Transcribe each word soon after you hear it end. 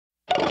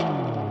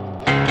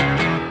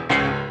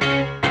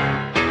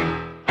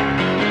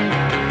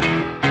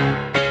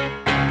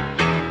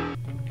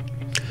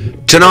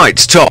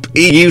Tonight's top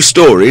EU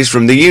stories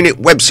from the unit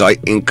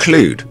website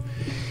include: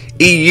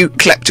 EU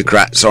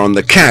kleptocrats are on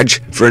the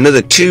cadge for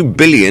another £2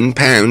 billion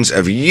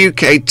of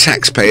UK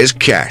taxpayers'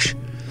 cash.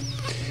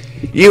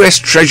 US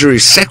Treasury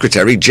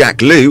Secretary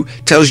Jack Lew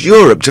tells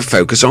Europe to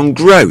focus on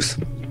growth.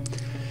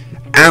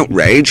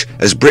 Outrage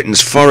as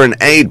Britain's foreign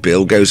aid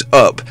bill goes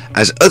up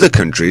as other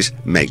countries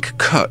make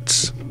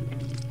cuts.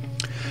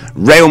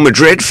 Real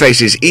Madrid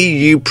faces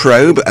EU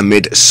probe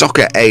amid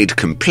soccer aid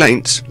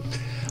complaints.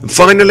 And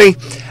finally,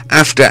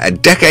 after a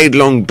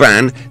decade-long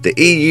ban, the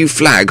EU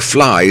flag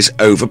flies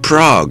over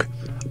Prague.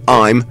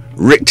 I'm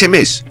Rick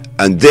Timmis,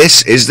 and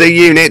this is the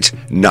Unit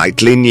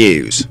Nightly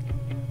News.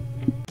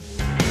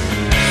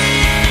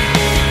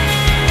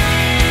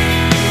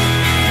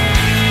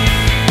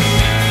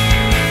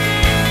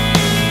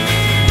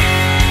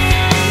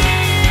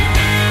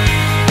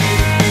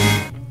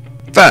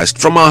 First,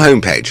 from our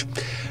homepage,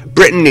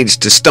 Britain needs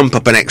to stump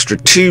up an extra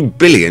 $2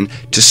 billion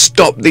to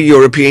stop the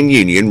European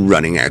Union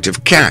running out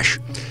of cash.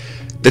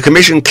 The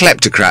Commission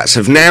kleptocrats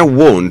have now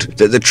warned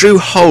that the true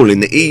hole in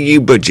the EU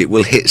budget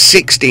will hit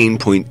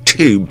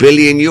 €16.2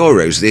 billion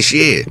this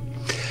year.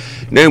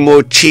 No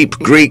more cheap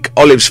Greek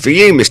olives for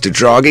you, Mr.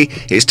 Draghi.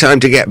 It's time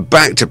to get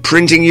back to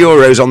printing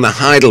euros on the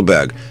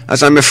Heidelberg,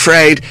 as I'm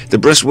afraid the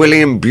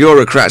Brusselian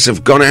bureaucrats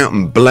have gone out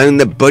and blown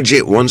the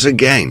budget once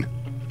again.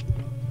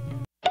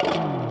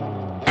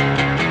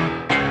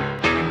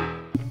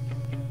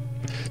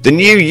 The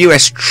new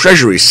US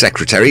Treasury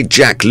Secretary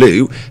Jack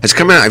Lew has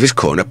come out of his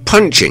corner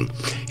punching.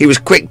 He was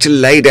quick to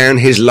lay down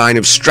his line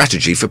of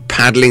strategy for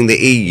paddling the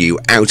EU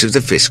out of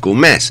the fiscal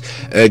mess,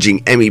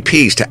 urging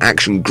MEPs to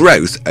action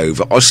growth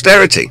over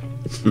austerity.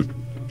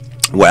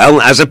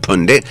 Well, as a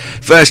pundit,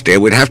 first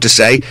here we'd have to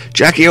say,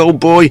 Jackie old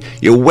boy,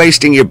 you're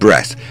wasting your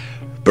breath.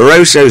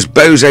 Barroso's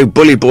bozo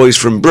bully boys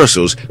from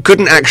Brussels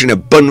couldn't action a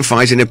bun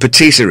fight in a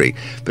patisserie,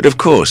 but of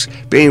course,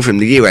 being from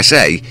the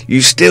USA, you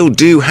still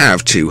do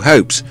have two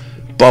hopes: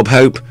 Bob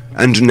Hope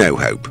and No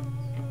Hope.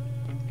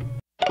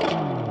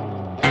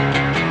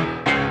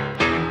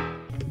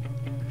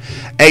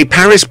 A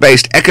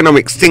Paris-based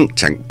economic think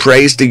tank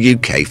praised the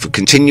UK for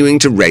continuing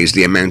to raise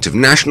the amount of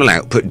national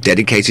output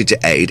dedicated to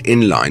aid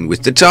in line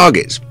with the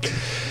targets.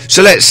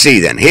 So let's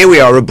see then. Here we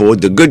are aboard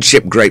the good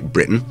ship Great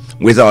Britain,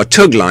 with our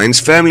tug lines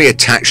firmly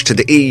attached to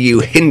the EU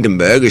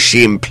Hindenburg as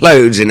she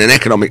implodes in an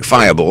economic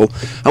fireball.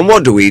 And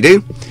what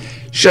do?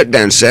 Shut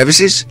down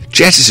services,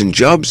 jettison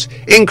jobs,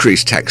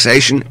 increase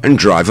taxation and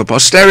drive up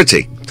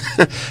austerity.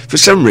 For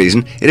some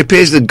reason, it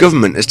appears the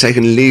government has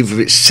taken leave of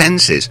its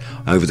senses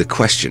over the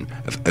question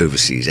of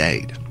overseas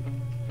aid.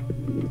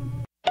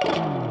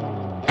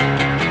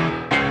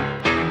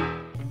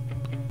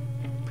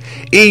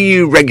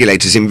 EU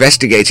regulators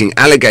investigating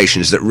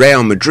allegations that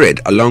Real Madrid,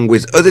 along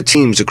with other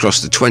teams across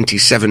the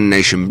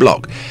 27-nation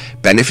bloc,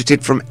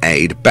 benefited from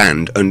aid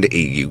banned under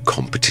EU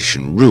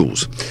competition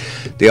rules.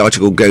 The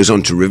article goes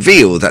on to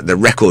reveal that the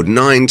record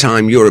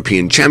 9-time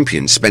European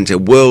champion spent a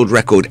world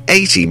record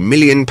 £80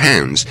 million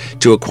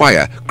to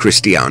acquire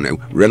Cristiano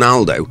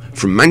Ronaldo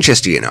from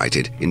Manchester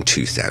United in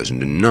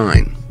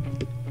 2009.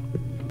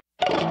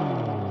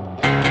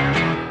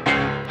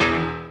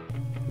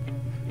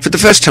 For the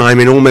first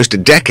time in almost a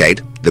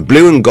decade, the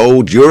blue and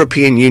gold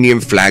European Union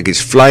flag is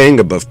flying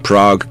above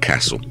Prague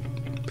Castle.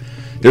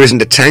 There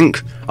isn't a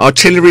tank,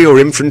 artillery or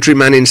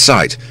infantryman in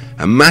sight,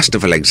 a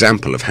masterful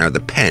example of how the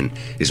pen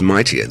is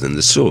mightier than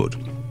the sword.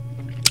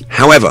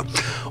 However,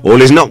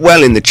 all is not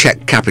well in the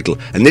Czech capital,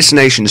 and this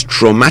nation's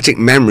traumatic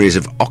memories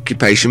of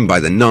occupation by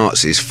the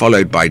Nazis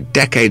followed by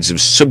decades of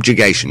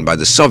subjugation by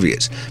the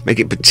Soviets make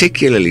it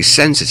particularly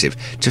sensitive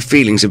to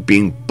feelings of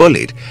being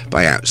bullied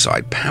by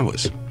outside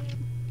powers.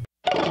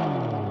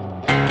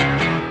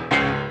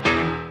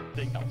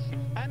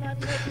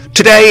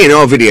 Today in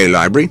our video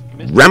library,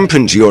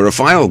 rampant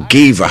Europhile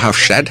Guy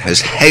Verhofstadt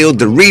has hailed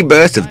the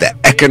rebirth of the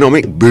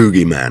economic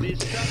boogeyman.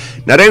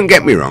 Now don't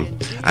get me wrong,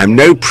 I'm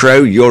no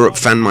pro-Europe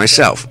fan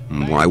myself.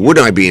 Why would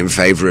I be in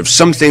favour of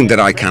something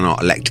that I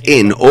cannot elect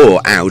in or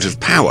out of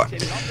power?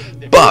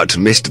 But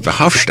Mr.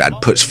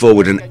 Verhofstadt puts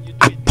forward an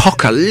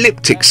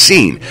apocalyptic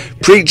scene,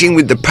 preaching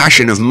with the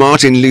passion of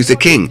Martin Luther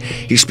King.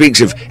 He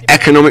speaks of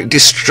economic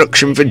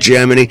destruction for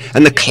Germany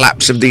and the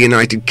collapse of the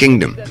United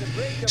Kingdom.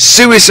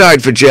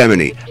 Suicide for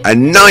Germany, a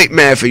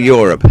nightmare for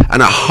Europe,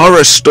 and a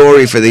horror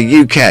story for the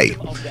UK.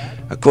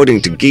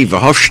 According to Guy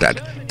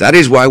Verhofstadt, that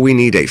is why we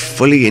need a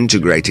fully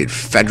integrated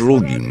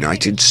federal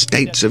United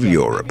States of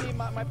Europe.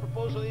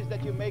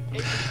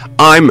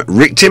 I'm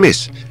Rick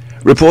Timmis,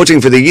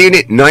 reporting for the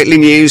Unit Nightly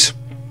News.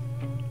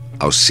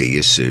 I'll see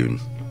you soon.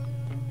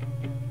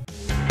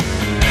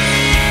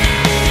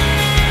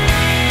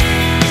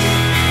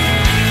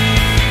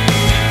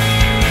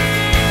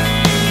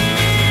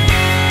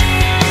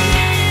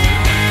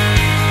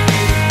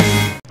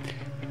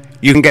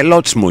 You can get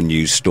lots more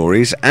news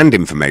stories and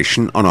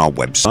information on our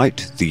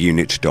website,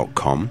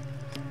 theunit.com.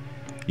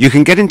 You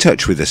can get in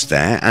touch with us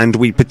there, and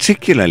we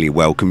particularly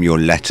welcome your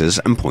letters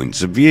and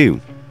points of view.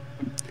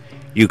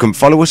 You can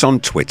follow us on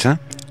Twitter.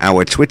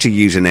 Our Twitter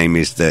username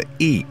is the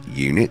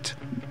eUnit.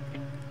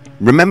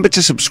 remember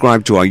to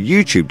subscribe to our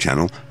YouTube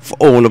channel for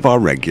all of our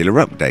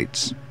regular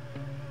updates.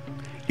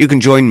 You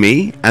can join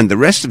me and the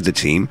rest of the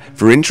team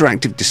for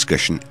interactive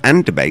discussion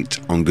and debate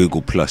on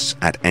Google Plus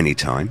at any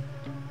time.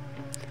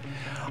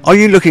 Are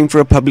you looking for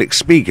a public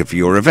speaker for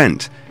your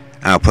event?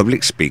 Our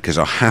public speakers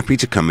are happy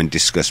to come and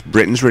discuss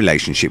Britain's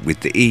relationship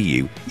with the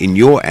EU in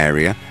your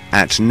area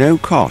at no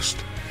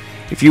cost.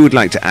 If you would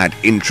like to add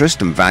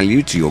interest and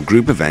value to your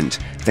group event,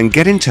 then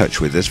get in touch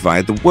with us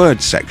via the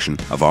Words section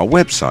of our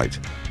website.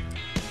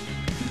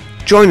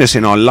 Join us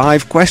in our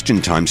live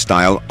question time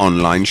style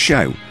online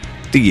show,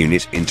 The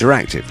Unit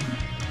Interactive,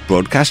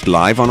 broadcast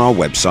live on our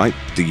website,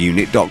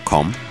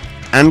 theunit.com,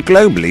 and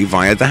globally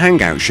via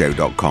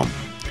thehangoutshow.com.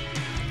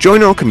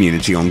 Join our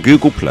community on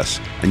Google+,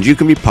 and you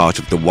can be part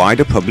of the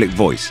wider public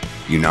voice,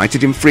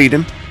 united in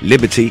freedom,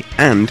 liberty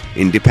and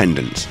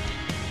independence.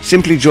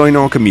 Simply join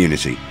our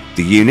community,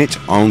 The Unit,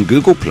 on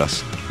Google+.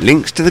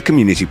 Links to the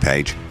community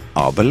page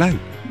are below.